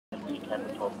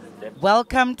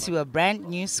Welcome to a brand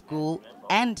new school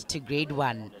and to grade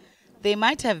 1. They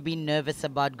might have been nervous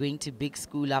about going to big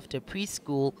school after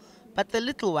preschool, but the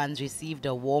little ones received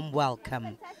a warm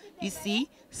welcome. You see,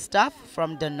 staff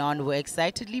from Danone were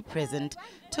excitedly present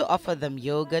to offer them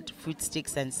yogurt, fruit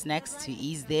sticks and snacks to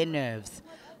ease their nerves.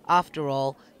 After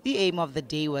all, the aim of the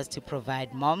day was to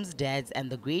provide moms, dads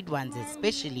and the grade 1s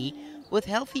especially with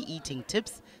healthy eating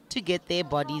tips to get their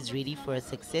bodies ready for a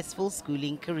successful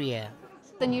schooling career.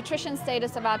 The nutrition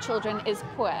status of our children is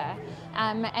poor,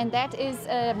 and that is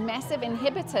a massive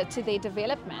inhibitor to their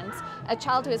development. A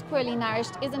child who is poorly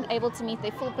nourished isn't able to meet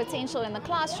their full potential in the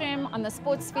classroom, on the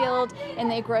sports field, in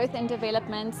their growth and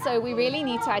development, so we really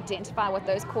need to identify what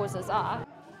those causes are.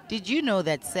 Did you know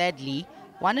that sadly,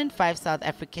 1 in 5 South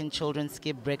African children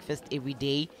skip breakfast every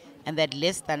day, and that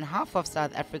less than half of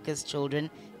South Africa's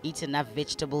children eat enough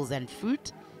vegetables and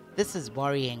fruit? This is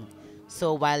worrying.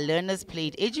 So while learners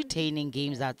played edutaining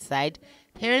games outside,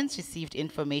 parents received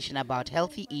information about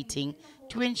healthy eating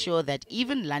to ensure that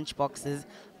even lunchboxes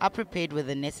are prepared with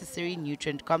the necessary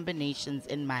nutrient combinations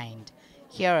in mind.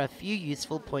 Here are a few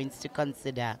useful points to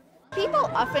consider.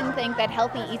 People often think that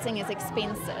healthy eating is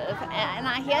expensive, and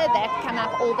I hear that come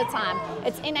up all the time.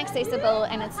 It's inaccessible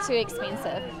and it's too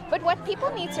expensive. But what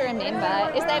people need to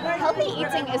remember is that healthy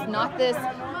eating is not this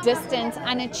distant,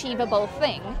 unachievable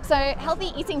thing. So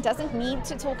healthy eating doesn't need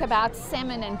to talk about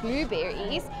salmon and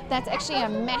blueberries. That's actually a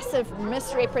massive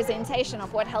misrepresentation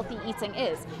of what healthy eating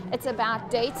is. It's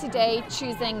about day-to-day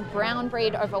choosing brown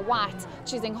bread over white,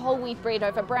 choosing whole wheat bread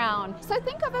over brown. So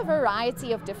think of a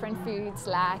variety of different foods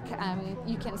like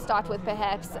you can start with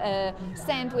perhaps a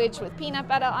sandwich with peanut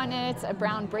butter on it, a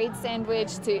brown bread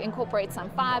sandwich to incorporate some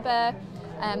fiber,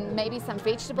 maybe some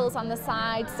vegetables on the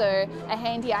side. So a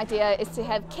handy idea is to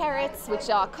have carrots, which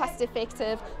are cost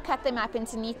effective, cut them up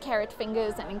into neat carrot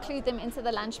fingers and include them into the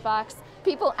lunchbox.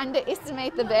 People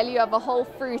underestimate the value of a whole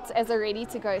fruit as a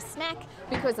ready-to-go snack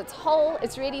because it's whole,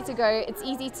 it's ready to go, it's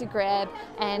easy to grab,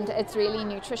 and it's really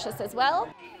nutritious as well.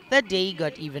 The day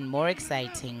got even more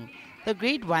exciting. The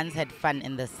grade 1s had fun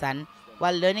in the sun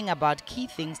while learning about key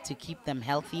things to keep them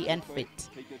healthy and fit.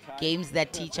 Games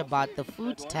that teach about the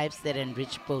food types that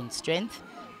enrich bone strength,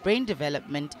 brain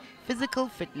development, physical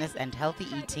fitness and healthy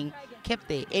eating kept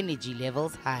their energy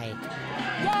levels high.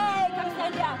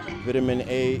 Vitamin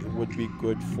A would be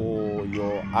good for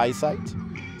your eyesight,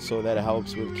 so that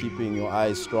helps with keeping your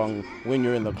eyes strong when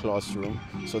you're in the classroom.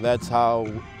 So that's how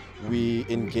we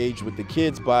engage with the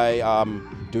kids by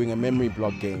doing a memory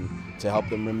block game to help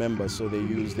them remember. So they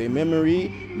use their memory,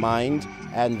 mind,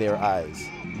 and their eyes.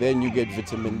 Then you get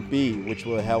vitamin B, which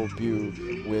will help you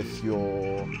with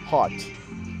your heart,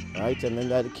 right? And then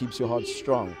that keeps your heart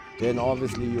strong. Then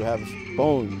obviously you have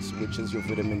bones, which is your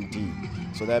vitamin D.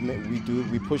 So that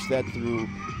we push that through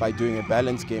by doing a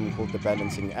balance game called the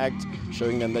Balancing Act,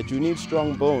 showing them that you need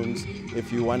strong bones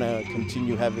if you want to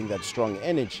continue having that strong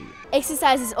energy.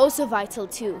 Exercise is also vital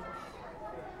too.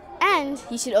 And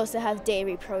you should also have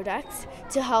dairy products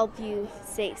to help you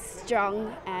stay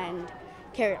strong and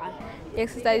carry on.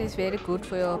 Exercise is very good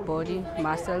for your body,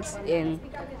 muscles, and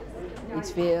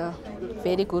it's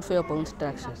very good for your bone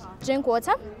structures. Drink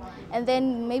water, and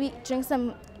then maybe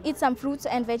eat some fruits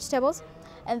and vegetables,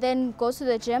 and then go to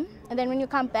the gym. And then when you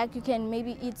come back, you can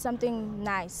maybe eat something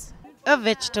nice. A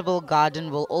vegetable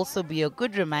garden will also be a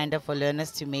good reminder for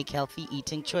learners to make healthy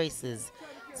eating choices.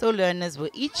 So learners were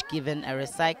each given a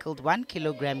recycled 1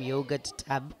 kilogram yogurt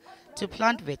tub to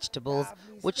plant vegetables,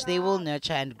 which they will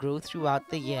nurture and grow throughout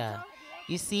the year.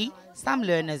 You see, some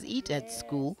learners eat at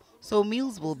school, so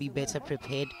meals will be better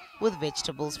prepared with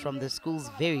vegetables from the school's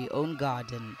very own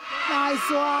garden. Nice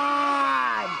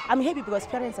one! I'm happy because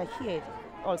parents are here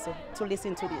also to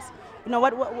listen to this. You know,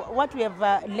 what we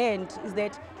have learned is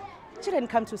that children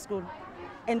come to school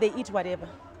and they eat whatever.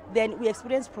 Then we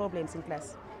experience problems in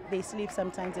class. They sleep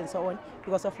sometimes and so on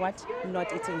because of what?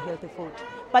 Not eating healthy food.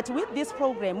 But with this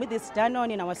program, with this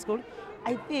Danone in our school,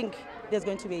 I think there's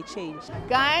going to be a change.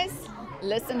 Guys,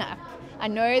 listen up. I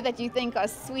know that you think our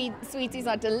sweeties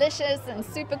are delicious and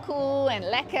super cool and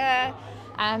lekker,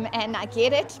 and I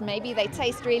get it, maybe they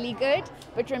taste really good,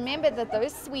 but remember that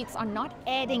those sweets are not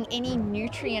adding any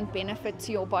nutrient benefit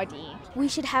to your body. We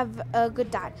should have a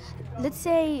good diet. Let's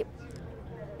say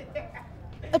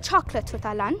a chocolate with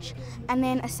our lunch, and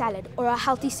then a salad or a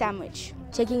healthy sandwich.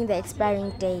 Checking the expiring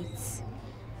dates.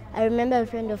 I remember a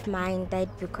friend of mine died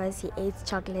because he ate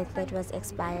chocolate that was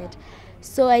expired.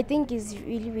 So I think it's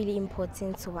really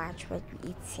important to watch what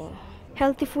we're eating.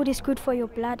 Healthy food is good for your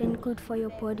blood and good for your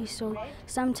body, so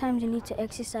sometimes you need to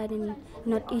exercise and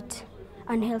not eat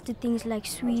unhealthy things like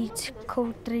sweets,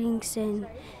 cold drinks and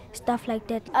stuff like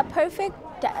that. A perfect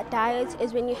diet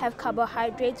is when you have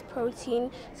carbohydrates,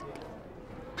 protein,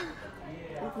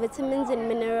 vitamins and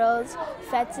minerals,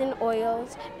 fats and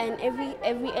oils, and every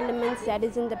element that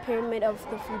is in the pyramid of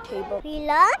the food table. We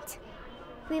learned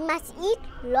we must eat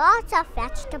lots of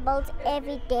vegetables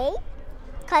every day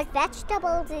because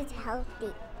vegetables is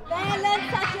healthy.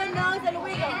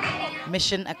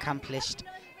 Mission accomplished.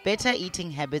 Better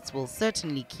eating habits will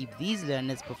certainly keep these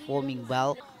learners performing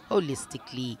well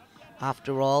holistically.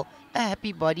 After all, a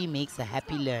happy body makes a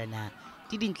happy learner.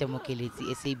 Didi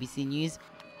Mookeletsi, SABC News,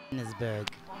 Johannesburg.